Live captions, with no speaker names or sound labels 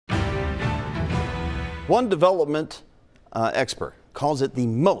One development expert calls it the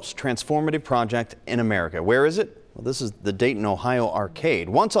most transformative project in America. Where is it? Well, this is the Dayton, Ohio Arcade.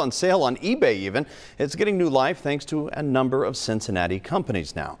 Once on sale on eBay even, it's getting new life thanks to a number of Cincinnati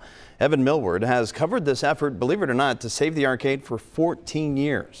companies now. Evan Millward has covered this effort, believe it or not, to save the arcade for 14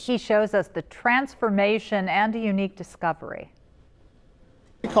 years. He shows us the transformation and a unique discovery.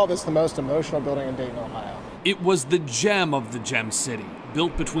 We call this the most emotional building in Dayton, Ohio. It was the gem of the Gem City.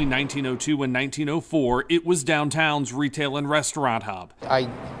 Built between 1902 and 1904, it was downtown's retail and restaurant hub. I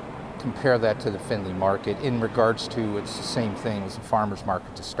compare that to the Findlay market in regards to it's the same thing as the farmer's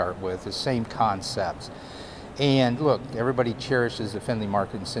market to start with, the same concepts. And look, everybody cherishes the Findlay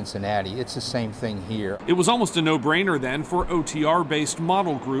market in Cincinnati. It's the same thing here. It was almost a no-brainer then for OTR-based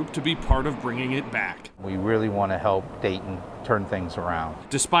Model Group to be part of bringing it back. We really want to help Dayton turn things around.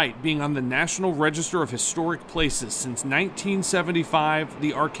 Despite being on the National Register of Historic Places since 1975,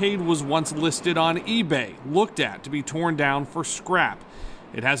 the arcade was once listed on eBay, looked at to be torn down for scrap.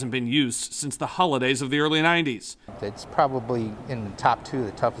 It hasn't been used since the holidays of the early 90s. It's probably in the top 2 of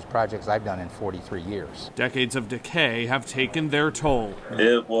the toughest projects I've done in 43 years. Decades of decay have taken their toll.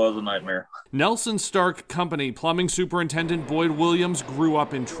 It was a nightmare. Nelson Stark Company plumbing superintendent Boyd Williams grew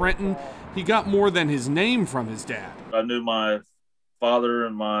up in Trenton. He got more than his name from his dad. I knew my father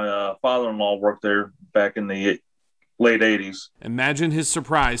and my father-in-law worked there back in the late 80s. Imagine his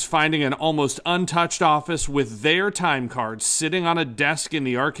surprise finding an almost untouched office with their time cards sitting on a desk in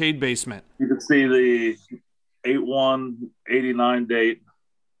the arcade basement. You can see the 8/1/89 date.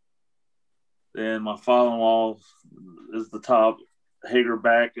 Then my father-in-law is the top, Hager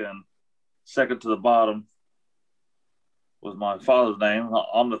back, and second to the bottom was my father's name.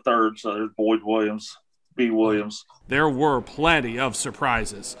 I'm the third, so there's Boyd Williams. B. Williams. There were plenty of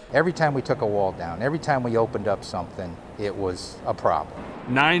surprises. Every time we took a wall down, every time we opened up something, it was a problem.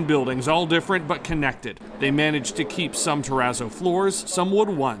 9 buildings, all different but connected. They managed to keep some terrazzo floors, some wood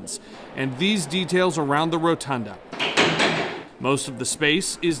ones, and these details around the rotunda. Most of the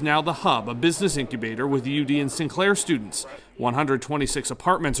space is now the hub, a business incubator with UD and Sinclair students. 126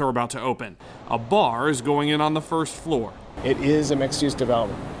 apartments are about to open. A bar is going in on the first floor. It is a mixed-use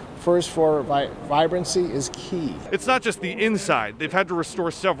development. First floor vibrancy is key. It's not just the inside. They've had to restore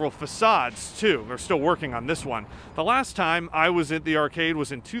several facades, too. They're still working on this one. The last time I was at the arcade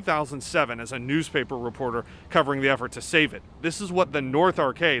was in 2007 as a newspaper reporter covering the effort to save it. This is what the North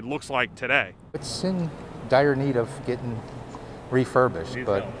Arcade looks like today. It's in dire need of getting refurbished,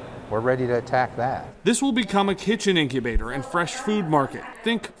 but we're ready to attack that. This will become a kitchen incubator and fresh food market.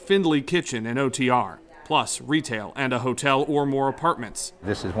 Think Findlay Kitchen and OTR. Plus retail and a hotel or more apartments.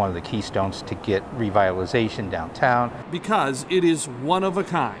 This is one of the keystones to get revitalization downtown. Because it is one of a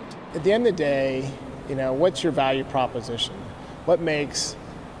kind. At the end of the day, what's your value proposition? What makes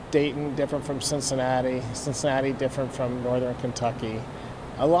Dayton different from Cincinnati, Cincinnati different from Northern Kentucky?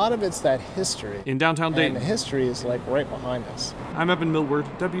 A lot of it's that history. In downtown Dayton. And the history is like right behind us. I'm Evan Millward,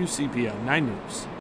 WCPO 9 News.